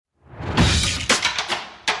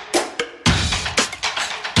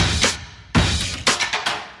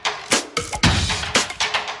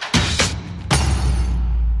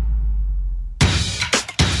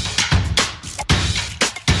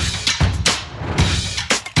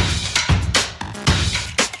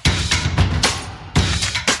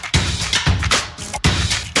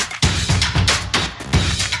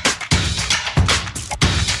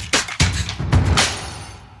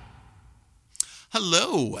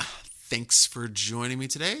Hello. Thanks for joining me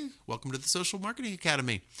today. Welcome to the Social Marketing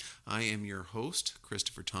Academy. I am your host,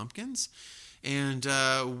 Christopher Tompkins. And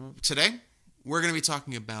today we're going to be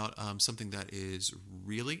talking about something that is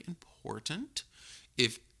really important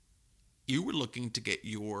if you were looking to get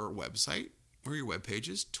your website or your web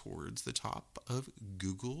pages towards the top of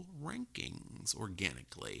Google rankings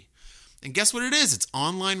organically. And guess what it is? It's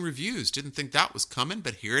online reviews. Didn't think that was coming,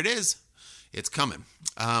 but here it is. It's coming.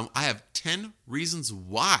 I have 10 reasons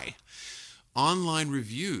why online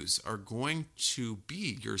reviews are going to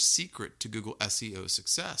be your secret to Google SEO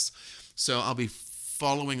success. So I'll be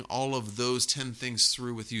following all of those 10 things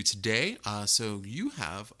through with you today, so you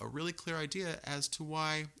have a really clear idea as to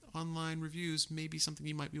why online reviews may be something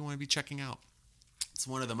you might want to be checking out. It's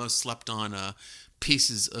one of the most slept on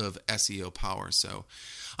pieces of SEO power. So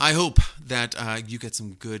I hope that you get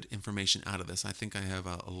some good information out of this. I think I have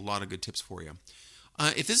a lot of good tips for you.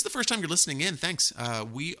 If this is the first time you're listening in, thanks.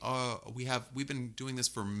 We've been doing this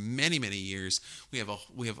for many years. We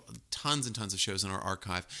have tons and tons of shows in our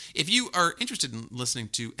archive. If you are interested in listening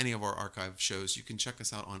to any of our archive shows, you can check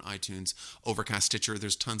us out on iTunes, Overcast, Stitcher.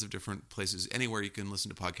 There's tons of different places. Anywhere you can listen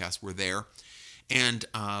to podcasts, we're there. And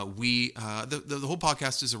the whole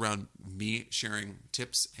podcast is around me sharing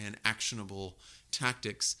tips and actionable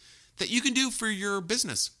tactics that you can do for your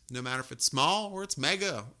business, no matter if it's small or it's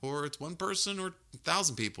mega or it's one person or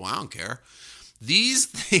 1,000 people. I don't care. These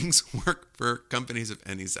things work for companies of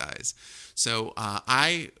any size. So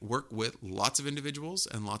I work with lots of individuals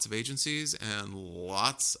and lots of agencies and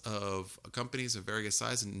lots of companies of various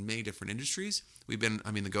sizes in many different industries. The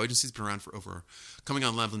Go Agency's been around for coming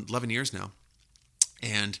on 11 years now.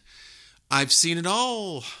 And I've seen it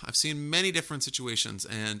all. I've seen many different situations,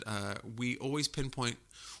 and we always pinpoint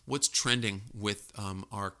what's trending with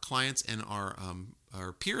our clients and our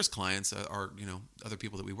peers' clients, other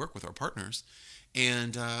people that we work with, our partners,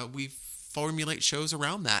 and we formulate shows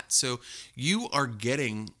around that. So you are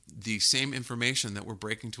getting the same information that we're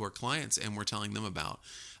breaking to our clients and we're telling them about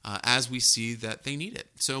as we see that they need it.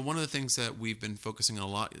 So one of the things that we've been focusing on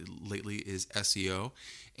a lot lately is SEO.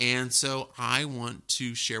 And so I want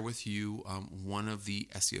to share with you one of the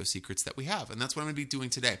SEO secrets that we have. And that's what I'm going to be doing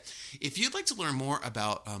today. If you'd like to learn more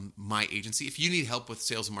about my agency, if you need help with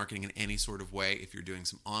sales and marketing in any sort of way, if you're doing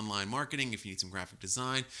some online marketing, if you need some graphic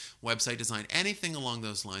design, website design, anything along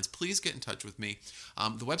those lines, please get in touch with me.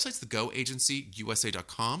 The website's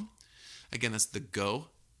thegoagencyusa.com. Again, that's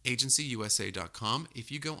thegoagencyusa.com.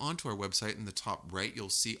 If you go onto our website in the top right, you'll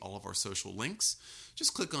see all of our social links.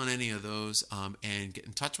 Just click on any of those and get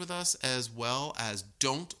in touch with us, as well as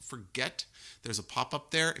don't forget there's a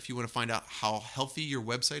pop-up there. If you want to find out how healthy your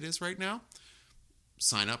website is right now,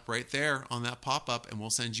 sign up right there on that pop-up and we'll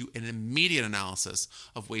send you an immediate analysis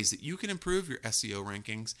of ways that you can improve your SEO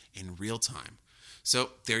rankings in real time.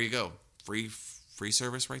 So there you go. Free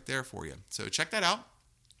service right there for you. So check that out.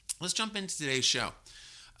 Let's jump into today's show.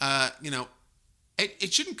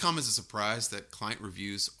 It shouldn't come as a surprise that client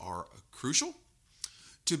reviews are crucial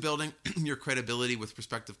to building your credibility with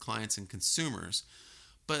prospective clients and consumers.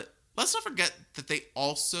 But let's not forget that they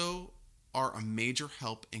also are a major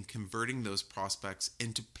help in converting those prospects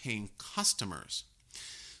into paying customers.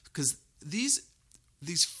 Because these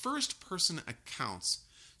first-person accounts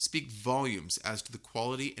speak volumes as to the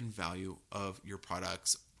quality and value of your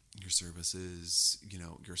products, your services,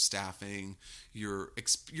 your staffing, your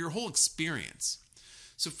whole experience.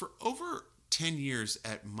 So for over 10 years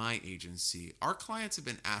at my agency, our clients have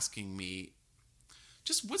been asking me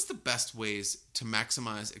just what's the best ways to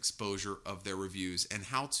maximize exposure of their reviews and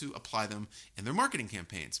how to apply them in their marketing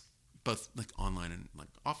campaigns, both like online and like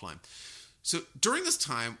offline. So during this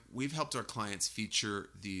time, we've helped our clients feature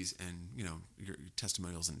these and your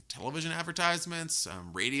testimonials in television advertisements,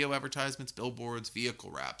 radio advertisements, billboards,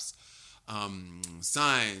 vehicle wraps,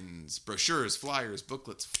 signs, brochures, flyers,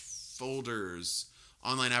 booklets, folders,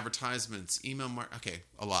 online advertisements, email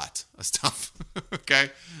a lot of stuff. Okay,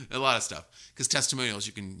 a lot of stuff, because testimonials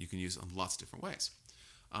you can use in lots of different ways.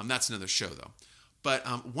 That's another show though. But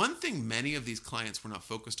one thing many of these clients were not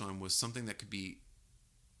focused on was something that could be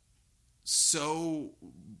so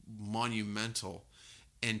monumental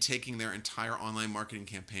in taking their entire online marketing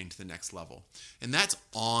campaign to the next level, and that's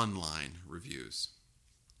online reviews.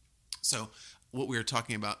 So what we were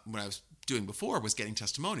talking about, what I was doing before, was getting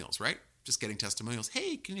testimonials, right? Just getting testimonials.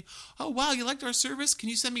 Hey, oh wow, you liked our service? Can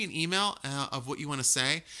you send me an email of what you want to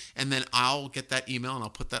say? And then I'll get that email and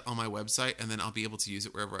I'll put that on my website, and then I'll be able to use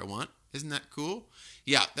it wherever I want. Isn't that cool?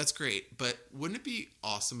 Yeah, that's great. But wouldn't it be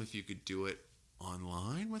awesome if you could do it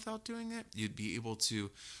online without doing it? You'd be able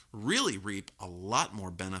to really reap a lot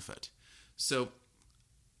more benefit. So,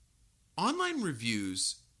 Online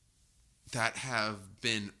reviews that have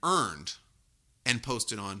been earned and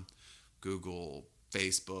posted on Google,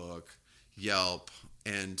 Facebook, Yelp,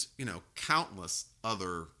 and countless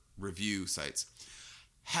other review sites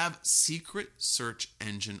have secret search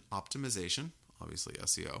engine optimization, obviously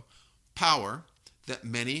SEO, power that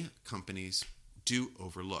many companies do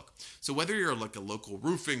overlook. So whether you're like a local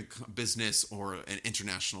roofing business or an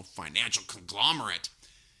international financial conglomerate,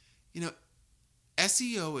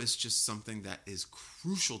 SEO is just something that is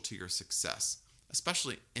crucial to your success,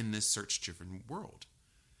 especially in this search-driven world.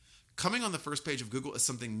 Coming on the first page of Google is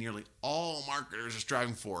something nearly all marketers are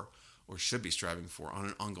striving for, or should be striving for, on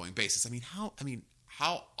an ongoing basis.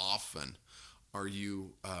 How often are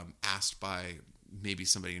you asked by maybe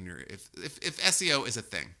somebody in your if SEO is a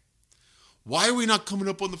thing? Why are we not coming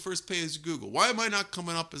up on the first page of Google? Why am I not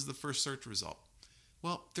coming up as the first search result?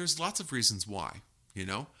 Well, there's lots of reasons why.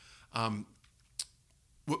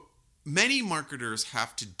 What many marketers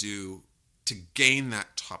have to do to gain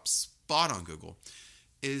that top spot on Google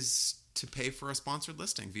is to pay for a sponsored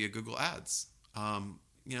listing via Google Ads.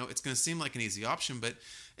 It's going to seem like an easy option, but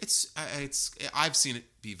I've seen it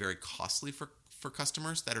be very costly for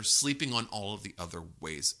customers that are sleeping on all of the other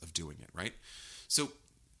ways of doing it, right? So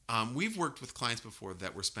we've worked with clients before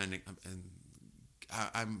that were spending, and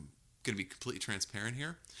I'm going to be completely transparent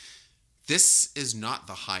here. This is not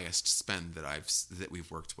the highest spend that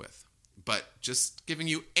we've worked with, but just giving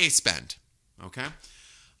you a spend, okay?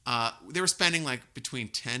 They were spending like between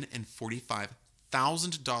 $10,000 and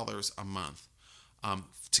 $45,000 a month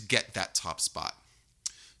to get that top spot.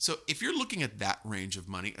 So if you're looking at that range of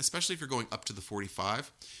money, especially if you're going up to the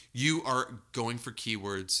 45, you are going for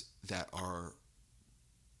keywords that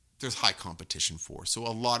there's high competition for. So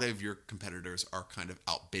a lot of your competitors are kind of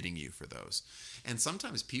outbidding you for those. And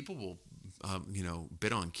sometimes people will,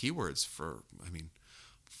 bid on keywords for,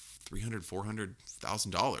 $300,000,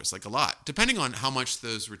 $400,000, like a lot, depending on how much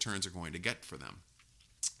those returns are going to get for them.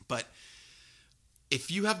 But if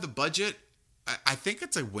you have the budget, I think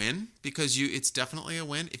it's a win, because it's definitely a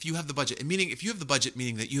win if you have the budget. Meaning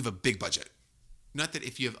that you have a big budget. Not that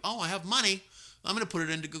if you have, I have money, I'm going to put it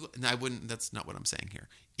into Google. And that's not what I'm saying here.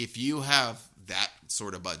 If you have that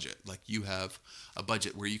sort of budget, like you have a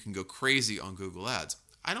budget where you can go crazy on Google Ads,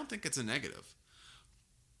 I don't think it's a negative.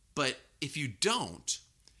 But if you don't,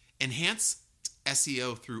 enhanced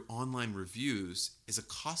SEO through online reviews is a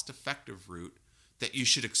cost-effective route that you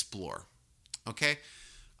should explore. Okay?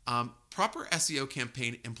 Proper SEO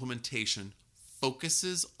campaign implementation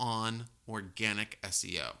focuses on organic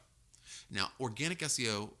SEO. Now, organic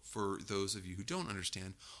SEO, for those of you who don't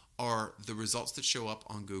understand, are the results that show up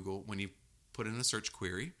on Google when you put in a search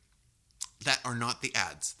query that are not the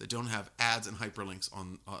ads, that don't have ads and hyperlinks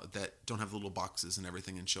on, that don't have little boxes and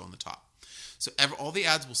everything and show on the top. So all the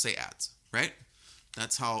ads will say ads, right?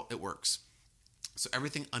 That's how it works. So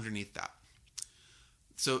everything underneath that.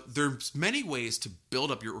 So there's many ways to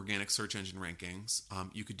build up your organic search engine rankings.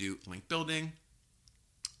 You could do link building,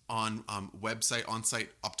 on website on-site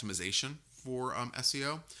optimization for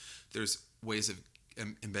SEO. There's ways of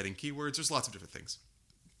embedding keywords. There's lots of different things.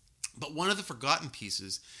 But one of the forgotten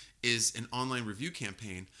pieces is an online review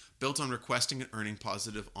campaign built on requesting and earning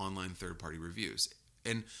positive online third-party reviews.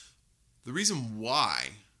 And the reason why,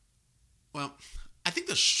 well, I think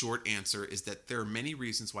the short answer is that there are many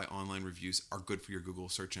reasons why online reviews are good for your Google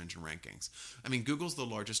search engine rankings. Google's the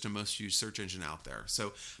largest and most used search engine out there.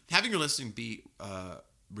 So having your listing be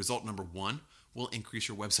result number one will increase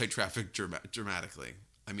your website traffic dramatically.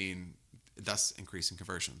 Thus increasing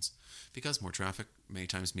conversions. Because more traffic many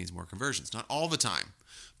times means more conversions. Not all the time,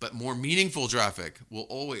 but more meaningful traffic will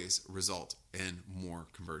always result in more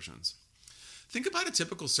conversions. Think about a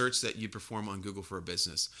typical search that you perform on Google for a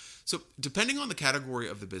business. So depending on the category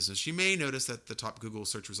of the business, you may notice that the top Google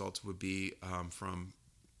search results would be from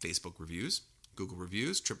Facebook reviews, Google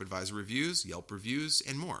reviews, TripAdvisor reviews, Yelp reviews,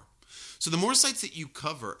 and more. So the more sites that you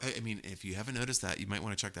cover, if you haven't noticed that, you might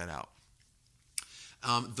want to check that out.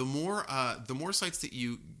 The more sites that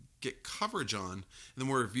you get coverage on, and the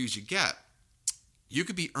more reviews you get, you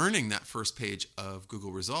could be earning that first page of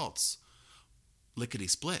Google results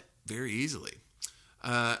lickety-split very easily.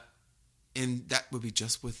 And that would be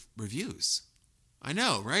just with reviews. I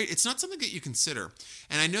know, right? It's not something that you consider.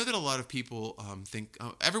 And I know that a lot of people think,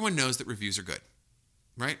 everyone knows that reviews are good,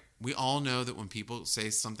 right? We all know that when people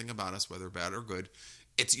say something about us, whether bad or good,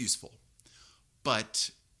 it's useful.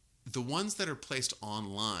 But the ones that are placed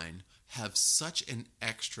online have such an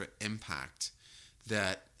extra impact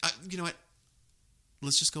that, you know what?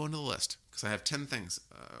 Let's just go into the list, because I have 10 things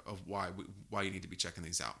of why you need to be checking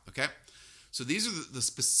these out, okay? So these are the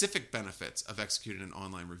specific benefits of executing an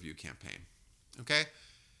online review campaign. Okay?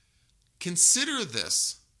 Consider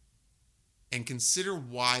this and consider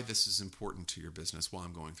why this is important to your business while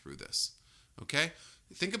I'm going through this. Okay?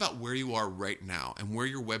 Think about where you are right now and where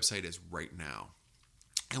your website is right now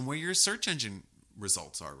and where your search engine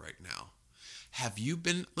results are right now.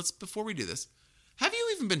 Before we do this, have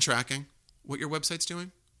you even been tracking what your website's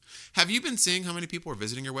doing? Have you been seeing how many people are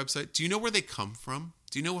visiting your website? Do you know where they come from?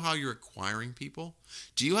 Do you know how you're acquiring people?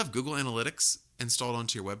 Do you have Google Analytics installed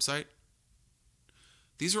onto your website?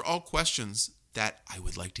 These are all questions that I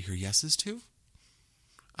would like to hear yeses to.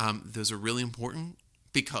 Those are really important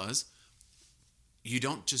because you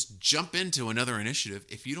don't just jump into another initiative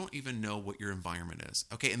if you don't even know what your environment is.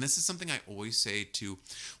 Okay, and this is something I always say to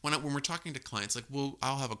when we're talking to clients. Like,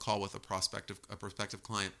 I'll have a call with a prospective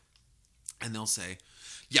client, and they'll say,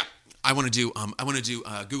 "Yeah, I want to do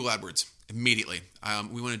Google AdWords immediately.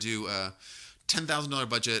 We want to do $10,000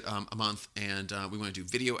 budget a month, and we want to do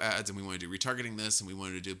video ads, and we want to do retargeting this, and we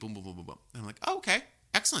want to do boom, boom, boom, boom, boom." And I'm like, "Oh, okay.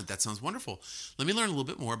 Excellent. That sounds wonderful. Let me learn a little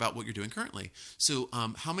bit more about what you're doing currently. So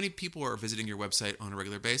how many people are visiting your website on a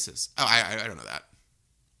regular basis?" "Oh, I don't know that."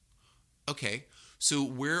 "Okay. So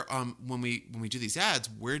where when we do these ads,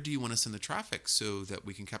 where do you want to send the traffic so that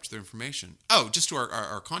we can capture their information?" "Oh, just to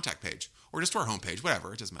our contact page or just to our homepage,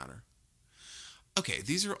 whatever. It doesn't matter." Okay,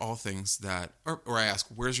 these are all things that, or I ask,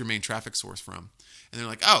 "Where's your main traffic source from?" And they're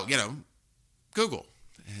like, "Oh, Google."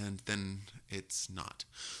 And then it's not.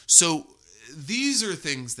 So these are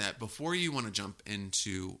things that before you want to jump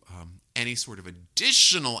into any sort of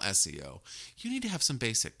additional SEO, you need to have some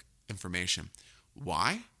basic information.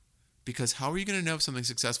 Why? Because how are you going to know if something's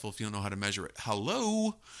successful if you don't know how to measure it?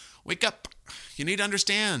 Hello? Wake up. You need to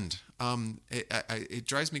understand. It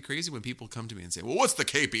drives me crazy when people come to me and say, "Well, what's the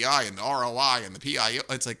KPI and the ROI and the PI?"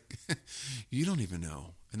 It's like, you don't even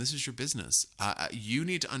know. And this is your business. You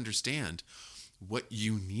need to understand what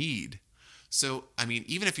you need. So, I mean,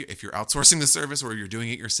 even if you're outsourcing the service or you're doing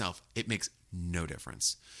it yourself, it makes no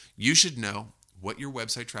difference. You should know what your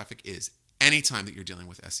website traffic is anytime that you're dealing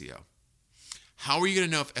with SEO. How are you going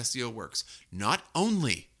to know if SEO works? Not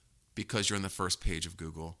only because you're on the first page of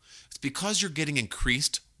Google, it's because you're getting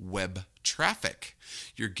increased web traffic.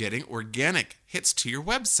 You're getting organic hits to your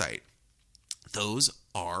website. Those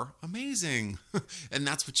are amazing. And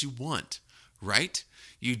that's what you want, right?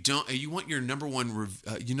 You want your number one,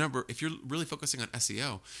 if you're really focusing on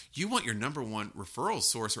SEO, you want your number one referral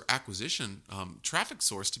source or acquisition traffic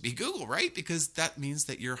source to be Google, right? Because that means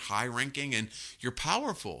that you're high ranking and you're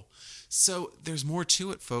powerful. So there's more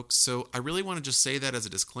to it, folks. So I really want to just say that as a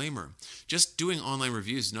disclaimer. Just doing online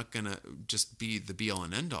reviews is not going to just be the be all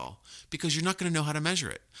and end all because you're not going to know how to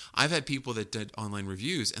measure it. I've had people that did online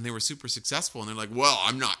reviews and they were super successful and they're like, "Well,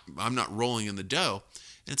 I'm not rolling in the dough."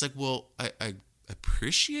 And it's like, well, I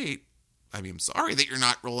appreciate, I'm sorry that you're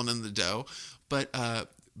not rolling in the dough, but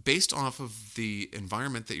based off of the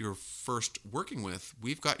environment that you're first working with,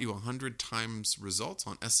 we've got you 100 times results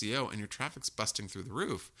on SEO and your traffic's busting through the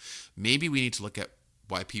roof. Maybe we need to look at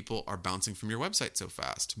why people are bouncing from your website so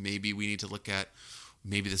fast. Maybe we need to look at,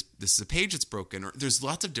 maybe this is a page that's broken, or there's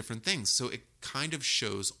lots of different things. So it kind of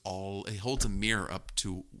it holds a mirror up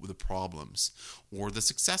to the problems or the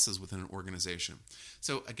successes within an organization.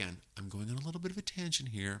 So again, I'm going on a little bit of a tangent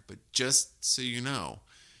here, but just so you know,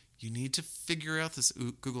 you need to figure out this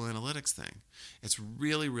Google Analytics thing. It's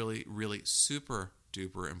really, really, really super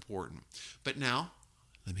duper important. But now,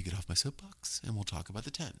 let me get off my soapbox and we'll talk about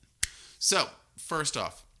the 10. So, first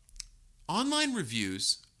off, online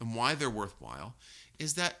reviews and why they're worthwhile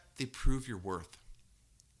is that they prove your worth.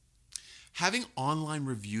 Having online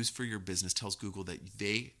reviews for your business tells Google that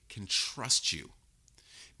they can trust you,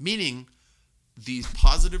 meaning these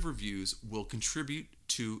positive reviews will contribute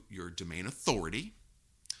to your domain authority.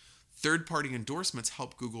 Third-party endorsements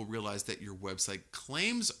help Google realize that your website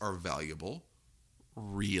claims are valuable,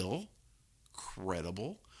 real,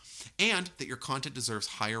 credible, and that your content deserves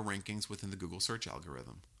higher rankings within the Google search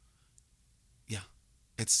algorithm. Yeah,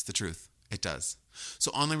 it's the truth. It does. So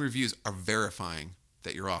online reviews are verifying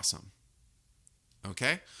that you're awesome.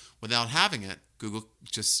 Okay? Without having it, Google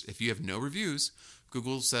just, if you have no reviews,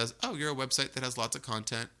 Google says, "Oh, you're a website that has lots of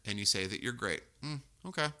content," and you say that you're great.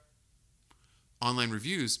 Okay. Online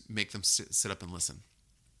reviews make them sit up and listen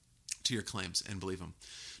to your claims and believe them.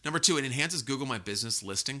 Number 2, it enhances Google My Business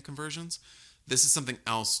listing conversions. This is something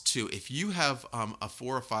else too. If you have a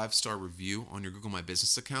 4 or 5 star review on your Google My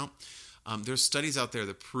Business account, There's studies out there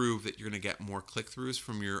that prove that you're going to get more click-throughs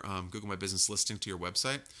from your Google My Business listing to your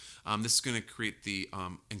website. This is going to create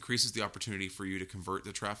increases the opportunity for you to convert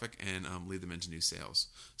the traffic and lead them into new sales.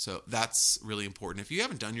 So that's really important. If you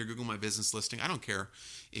haven't done your Google My Business listing, I don't care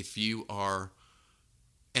if you are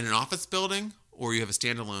in an office building or you have a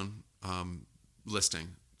standalone listing.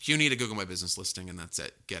 You need a Google My Business listing, and that's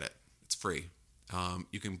it. Get it. It's free.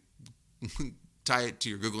 You can tie it to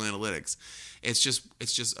your Google Analytics. It's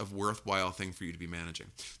just a worthwhile thing for you to be managing.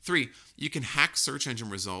 3, you can hack search engine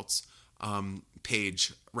results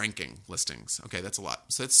page ranking listings. Okay, that's a lot.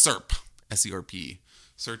 So it's SERP, S-E-R-P,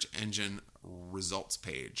 search engine results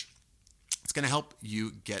page. It's going to help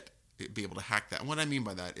you be able to hack that. And what I mean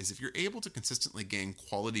by that is if you're able to consistently gain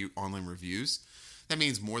quality online reviews, that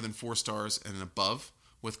means more than 4 stars and above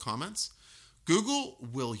with comments, Google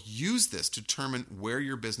will use this to determine where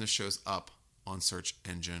your business shows up on search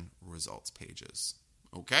engine results pages.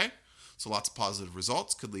 Okay? So lots of positive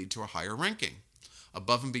results could lead to a higher ranking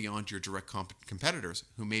above and beyond your direct competitors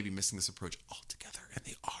who may be missing this approach altogether, and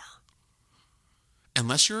they are.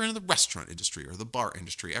 Unless you're in the restaurant industry or the bar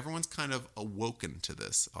industry, everyone's kind of awoken to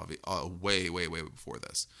this way before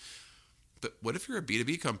this. But what if you're a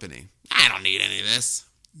B2B company? I don't need any of this.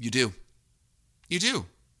 You do. You do.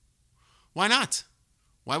 Why not?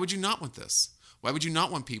 Why would you not want this? Why would you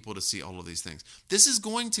not want people to see all of these things? This is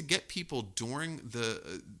going to get people during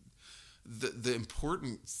the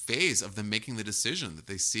important phase of them making the decision that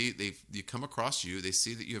they see, you come across you, they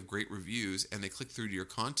see that you have great reviews, and they click through to your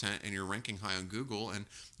content, and you're ranking high on Google, and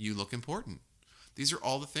you look important. These are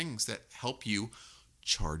all the things that help you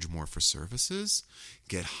charge more for services,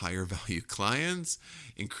 get higher value clients,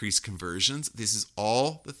 increase conversions. This is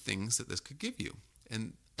all the things that this could give you.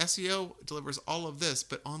 And SEO delivers all of this,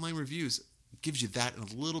 but online reviews gives you that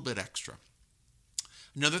and a little bit extra.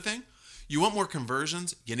 Another thing, you want more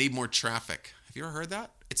conversions, you need more traffic. Have you ever heard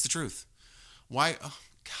that? It's the truth. Why? Oh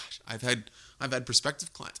gosh, I've had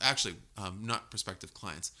prospective clients. Actually, not prospective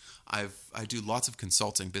clients. I do lots of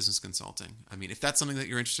consulting, business consulting. I mean, if that's something that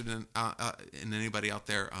you're interested in anybody out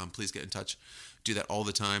there, please get in touch. Do that all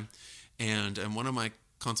the time. And one of my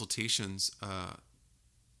consultations,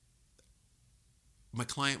 my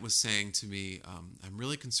client was saying to me, I'm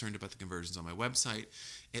really concerned about the conversions on my website.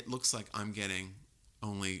 It looks like I'm getting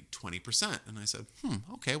only 20%. And I said,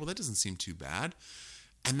 okay, well, that doesn't seem too bad.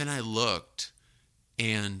 And then I looked,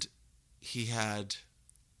 and he had,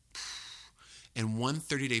 in one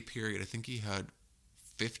 30-day period, I think he had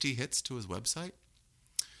 50 hits to his website.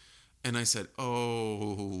 And I said,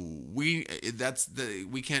 we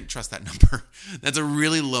can't trust that number. That's a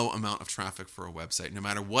really low amount of traffic for a website, no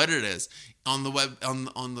matter what it is on the web,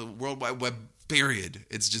 on the World Wide Web period.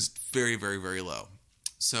 It's just very, very, very low.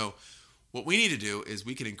 So what we need to do is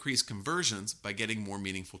we can increase conversions by getting more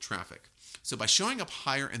meaningful traffic. So by showing up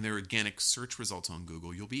higher in their organic search results on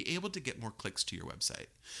Google, you'll be able to get more clicks to your website.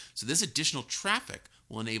 So this additional traffic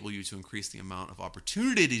will enable you to increase the amount of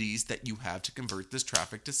opportunities that you have to convert this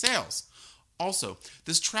traffic to sales. Also,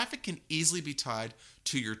 this traffic can easily be tied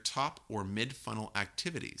to your top or mid-funnel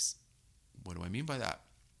activities. What do I mean by that?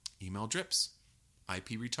 Email drips,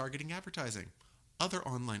 IP retargeting advertising, other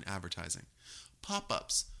online advertising,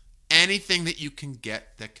 pop-ups, anything that you can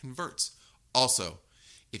get that converts. Also,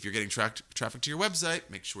 if you're getting traffic to your website,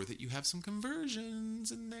 make sure that you have some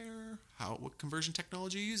conversions in there. What conversion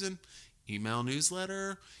technology are you using? Email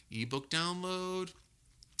newsletter, ebook download.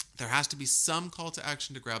 There has to be some call to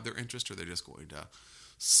action to grab their interest, or they're just going to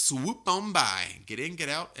swoop on by. Get in, get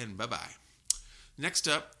out, and bye-bye. Next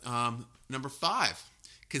up, number 5.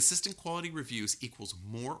 Consistent quality reviews equals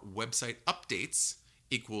more website updates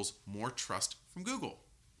equals more trust from Google.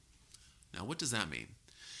 Now, what does that mean?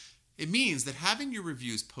 It means that having your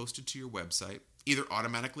reviews posted to your website, either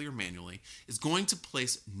automatically or manually, is going to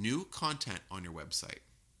place new content on your website.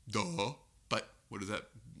 Duh. But what is that?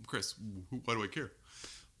 Chris, why do I care?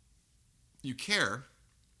 You care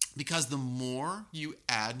because the more you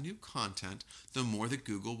add new content, the more that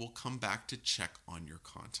Google will come back to check on your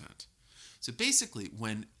content. So basically,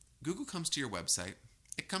 when Google comes to your website,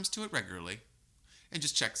 it comes to it regularly and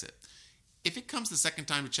just checks it. If it comes the second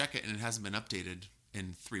time to check it and it hasn't been updated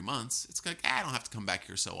in 3 months, it's like, I don't have to come back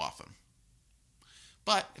here so often.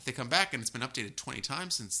 But if they come back and it's been updated 20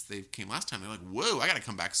 times since they came last time, they're like, whoa, I got to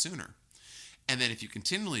come back sooner. And then if you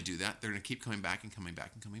continually do that, they're going to keep coming back and coming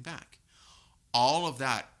back and coming back. All of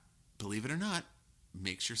that, believe it or not,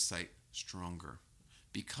 makes your site stronger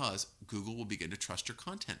because Google will begin to trust your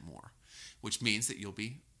content more, which means that you'll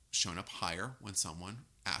be shown up higher when someone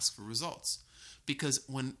asks for results. Because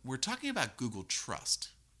when we're talking about Google trust,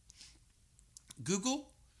 Google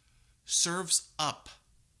serves up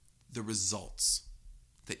the results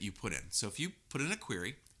that you put in. So if you put in a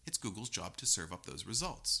query, it's Google's job to serve up those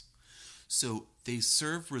results. So they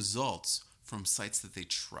serve results from sites that they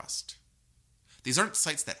trust. These aren't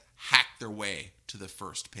sites that hack their way to the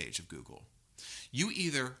first page of Google. You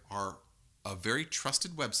either are a very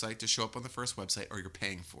trusted website to show up on the first website, or you're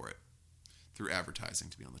paying for it through advertising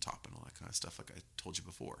to be on the top and all that kind of stuff like I told you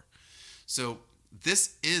before. So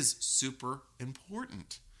this is super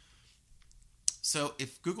important. So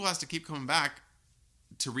if Google has to keep coming back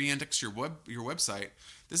to re-index your website,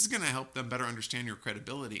 this is going to help them better understand your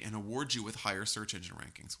credibility and award you with higher search engine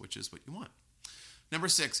rankings, which is what you want. Number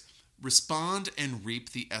 6, respond and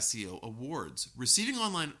reap the SEO awards. Receiving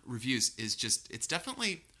online reviews is it's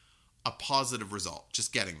definitely a positive result,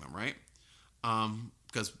 just getting them, right?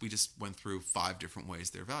 Because we just went through 5 different ways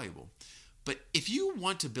they're valuable. But if you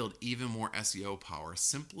want to build even more SEO power,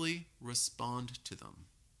 simply respond to them.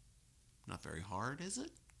 Not very hard, is it?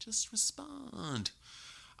 Just respond.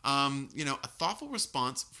 A thoughtful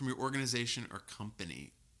response from your organization or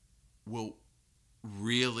company will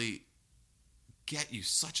really get you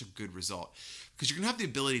such a good result, because you're going to have the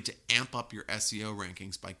ability to amp up your SEO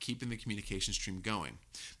rankings by keeping the communication stream going,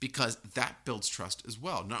 because that builds trust as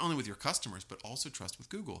well, not only with your customers, but also trust with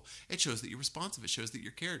Google. It shows that you're responsive. It shows that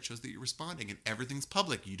you care. It shows that you're responding, and everything's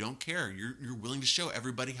public. You don't care. You're willing to show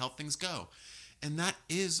everybody how things go. And that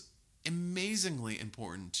is amazingly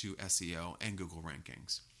important to SEO and Google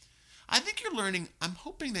rankings. I think you're learning, I'm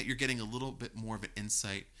hoping that you're getting a little bit more of an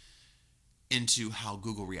insight into how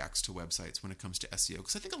Google reacts to websites when it comes to SEO.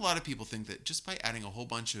 Because I think a lot of people think that just by adding a whole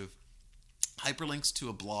bunch of hyperlinks to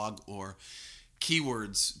a blog or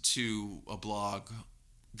keywords to a blog,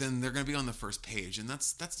 then they're going to be on the first page. And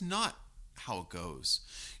that's not how it goes.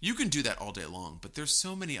 You can do that all day long, but there's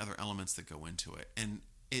so many other elements that go into it. And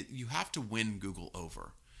you have to win Google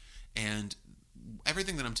over. And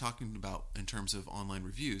everything that I'm talking about in terms of online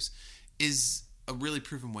reviews is a really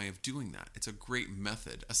proven way of doing that. It's a great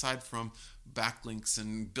method. Aside from backlinks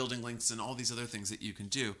and building links and all these other things that you can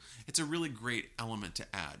do, it's a really great element to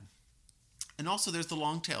add. And also there's the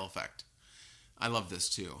long tail effect. I love this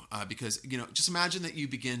too, because just imagine that you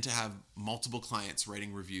begin to have multiple clients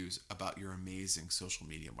writing reviews about your amazing social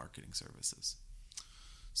media marketing services.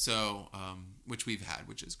 So, which we've had,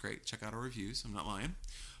 which is great. Check out our reviews. I'm not lying.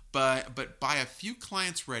 But by a few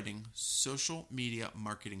clients writing social media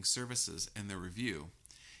marketing services in their review,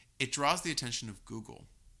 it draws the attention of Google.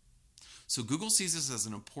 So Google sees this as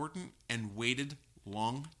an important and weighted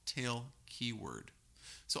long tail keyword.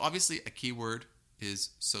 So obviously a keyword is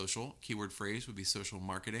social. Keyword phrase would be social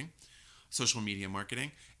media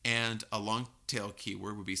marketing, and a long tail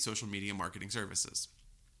keyword would be social media marketing services.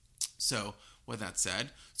 So with that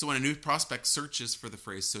said, when a new prospect searches for the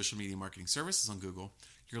phrase social media marketing services on Google,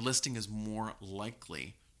 your listing is more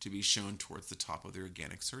likely to be shown towards the top of the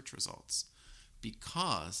organic search results,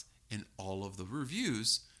 because in all of the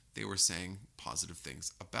reviews, they were saying positive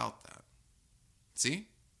things about that. See?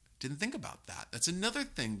 Didn't think about that. That's another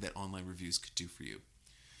thing that online reviews could do for you.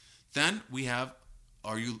 Then we have,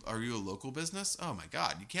 are you a local business? Oh my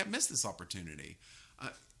God, you can't miss this opportunity.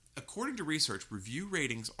 According to research, review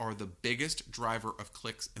ratings are the biggest driver of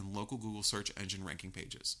clicks in local Google search engine ranking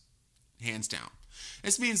pages. Hands down.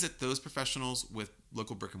 This means that those professionals with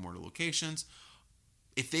local brick and mortar locations,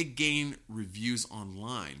 if they gain reviews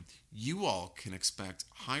online, you all can expect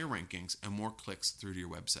higher rankings and more clicks through to your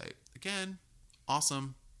website. Again,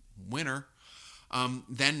 awesome. Winner.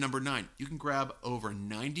 Then number 9, you can grab over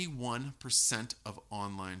 91% of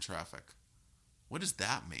online traffic. What does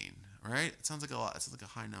that mean? All right? It sounds like a lot. It sounds like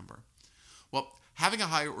a high number. Well, having a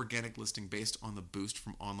higher organic listing based on the boost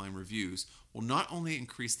from online reviews will not only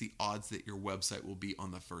increase the odds that your website will be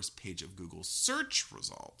on the first page of Google search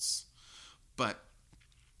results, but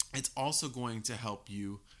it's also going to help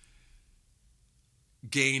you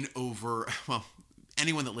gain over,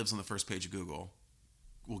 anyone that lives on the first page of Google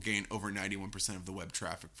will gain over 91% of the web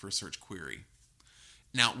traffic for a search query.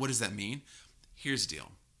 Now, what does that mean? Here's the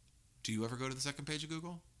deal. Do you ever go to the second page of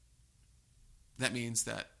Google? That means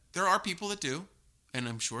that there are people that do, and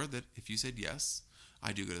I'm sure that if you said yes,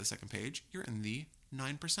 I do go to the second page, you're in the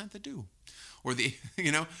 9% that do. Or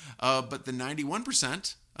but the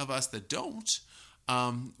 91% of us that don't,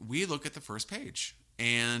 we look at the first page,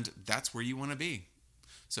 and that's where you want to be.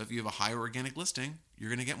 So if you have a higher organic listing, you're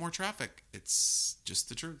going to get more traffic. It's just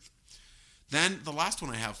the truth. Then the last one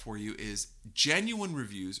I have for you is genuine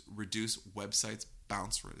reviews reduce websites'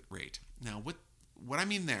 bounce rate. Now, what I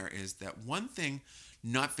mean there is that one thing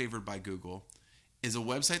not favored by Google is a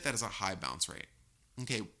website that has a high bounce rate.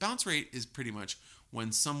 Okay, bounce rate is pretty much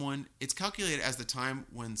it's calculated as the time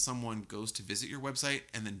when someone goes to visit your website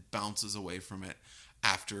and then bounces away from it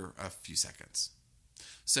after a few seconds.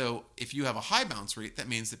 So if you have a high bounce rate, that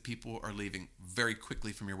means that people are leaving very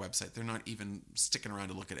quickly from your website. They're not even sticking around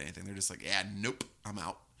to look at anything. They're just like, yeah, nope, I'm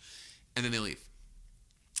out. And then they leave.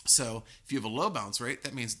 So if you have a low bounce rate,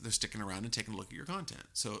 that means that they're sticking around and taking a look at your content.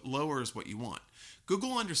 So lower is what you want.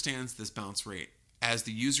 Google understands this bounce rate as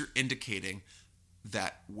the user indicating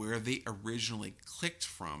that where they originally clicked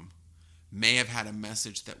from may have had a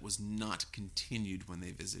message that was not continued when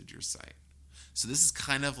they visited your site. So this is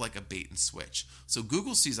kind of like a bait and switch. So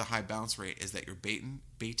Google sees a high bounce rate as that you're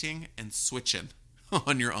baiting and switching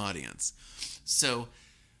on your audience. So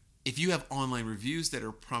if you have online reviews that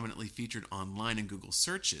are prominently featured online in Google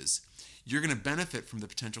searches, you're going to benefit from the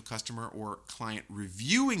potential customer or client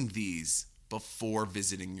reviewing these before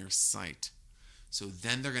visiting your site. So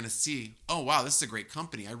then they're going to see, oh, wow, this is a great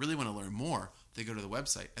company. I really want to learn more. They go to the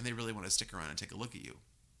website and they really want to stick around and take a look at you.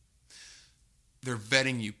 They're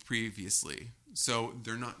vetting you previously. So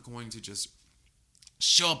they're not going to just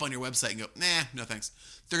show up on your website and go, nah, no thanks.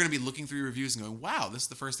 They're going to be looking through your reviews and going, wow, this is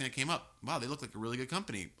the first thing that came up. Wow, they look like a really good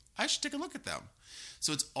company. I should take a look at them.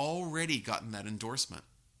 So it's already gotten that endorsement.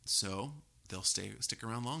 So they'll stick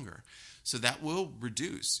around longer. So that will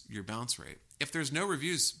reduce your bounce rate. If there's no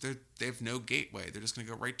reviews, they have no gateway. They're just going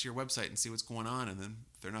to go right to your website and see what's going on. And then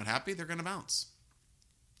if they're not happy, they're going to bounce.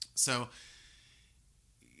 So,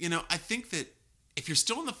 I think that if you're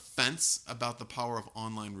still on the fence about the power of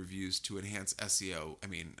online reviews to enhance SEO,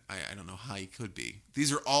 I don't know how you could be.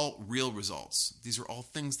 These are all real results. These are all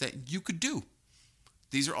things that you could do.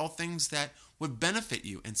 These are all things that would benefit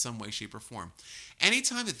you in some way, shape, or form.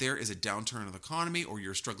 Anytime that there is a downturn in the economy or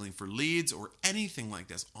you're struggling for leads or anything like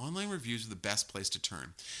this, online reviews are the best place to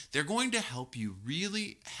turn. They're going to help you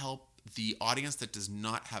really help the audience that does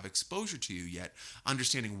not have exposure to you yet,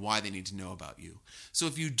 understanding why they need to know about you. So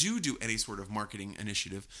if you do any sort of marketing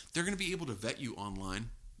initiative, they're going to be able to vet you online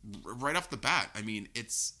right off the bat.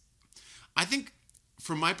 I think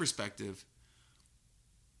from my perspective,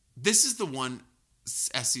 this is the one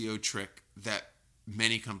SEO trick that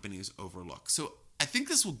many companies overlook. So I think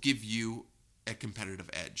this will give you a competitive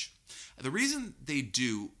edge. The reason they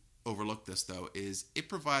do overlook this, though, is it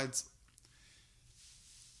provides...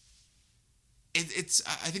 I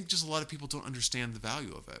think just a lot of people don't understand the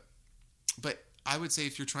value of it. But I would say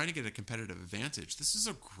if you're trying to get a competitive advantage, this is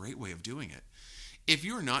a great way of doing it. If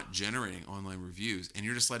you're not generating online reviews and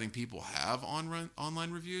you're just letting people have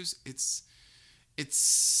online reviews, it's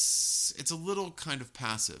a little kind of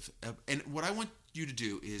passive. And what I want you to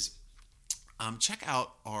do is check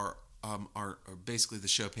out our basically the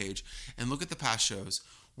show page and look at the past shows.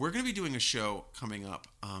 We're going to be doing a show coming up,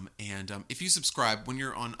 and if you subscribe when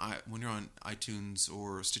you're on iTunes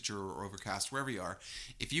or Stitcher or Overcast, wherever you are,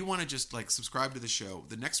 if you want to just subscribe to the show,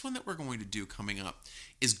 the next one that we're going to do coming up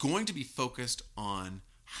is going to be focused on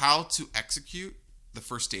how to execute the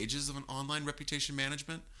first stages of an online reputation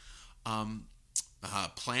management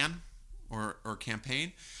plan or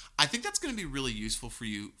campaign. I think that's going to be really useful for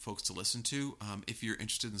you folks to listen to if you're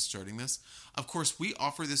interested in starting this. Of course, we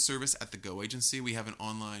offer this service at the Go Agency. We have an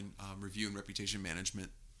online review and reputation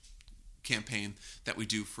management campaign that we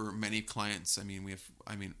do for many clients.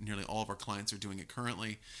 Nearly all of our clients are doing it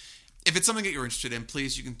currently. If it's something that you're interested in,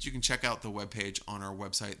 please, you can check out the webpage on our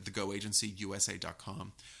website,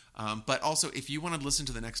 thegoagencyusa.com. But also, if you want to listen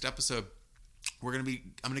to the next episode, I'm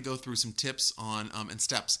going to go through some tips on and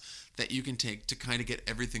steps that you can take to kind of get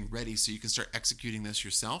everything ready so you can start executing this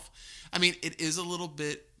yourself. It is a little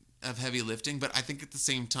bit of heavy lifting, but I think at the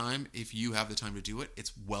same time, if you have the time to do it,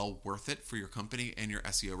 it's well worth it for your company and your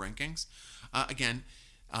SEO rankings.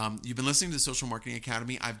 You've been listening to the Social Marketing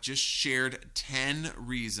Academy. I've just shared 10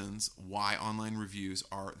 reasons why online reviews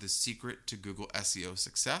are the secret to Google SEO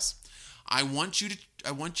success. I want you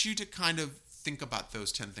to kind of think about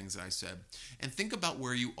those 10 things that I said and think about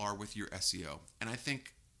where you are with your SEO. And I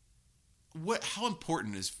think how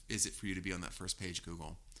important is it for you to be on that first page,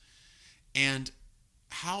 Google? And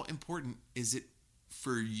how important is it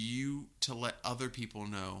for you to let other people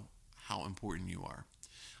know how important you are?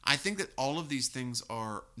 I think that all of these things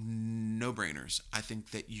are no-brainers. I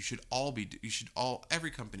think that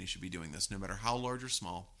every company should be doing this, no matter how large or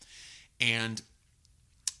small. And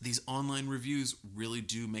these online reviews really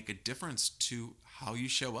do make a difference to how you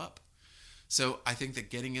show up. So I think that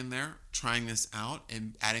getting in there, trying this out,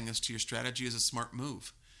 and adding this to your strategy is a smart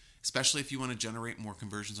move, especially if you want to generate more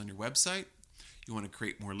conversions on your website, you want to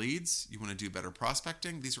create more leads, you want to do better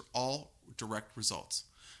prospecting. These are all direct results.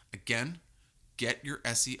 Again, get your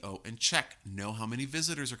SEO in check. Know how many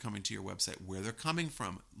visitors are coming to your website, where they're coming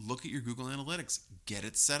from. Look at your Google Analytics. Get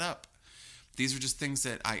it set up. These are just things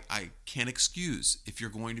that I can't excuse if you're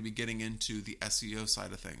going to be getting into the SEO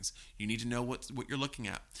side of things. You need to know what you're looking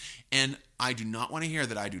at. And I do not want to hear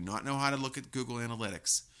that I do not know how to look at Google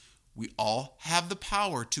Analytics. We all have the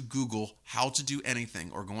power to Google how to do anything,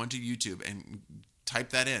 or go onto YouTube and type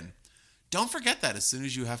that in. Don't forget that as soon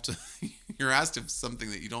as you're asked of something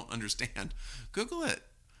that you don't understand. Google it.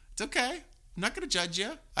 It's okay. I'm not going to judge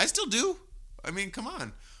you. I still do. I mean, come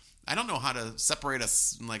on. I don't know how to separate a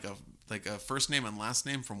first name and last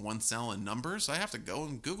name from one cell in numbers. I have to go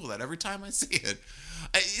and Google that every time I see it.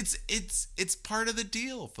 It's part of the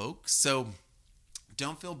deal, folks. So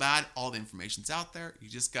don't feel bad. All the information's out there. You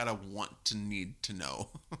just got to need to know.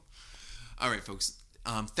 All right, folks.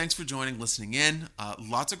 Thanks for listening in.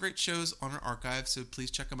 Lots of great shows on our archive, so please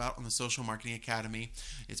check them out on the Social Marketing Academy.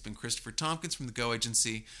 It's been Christopher Tompkins from the Go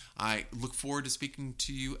Agency. I look forward to speaking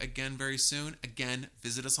to you again very soon. Again,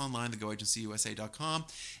 visit us online, thegoagencyusa.com,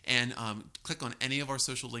 and click on any of our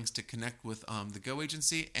social links to connect with the Go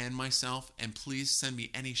Agency and myself, and please send me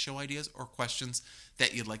any show ideas or questions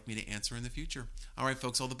that you'd like me to answer in the future. All right,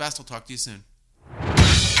 folks, all the best. I'll talk to you soon.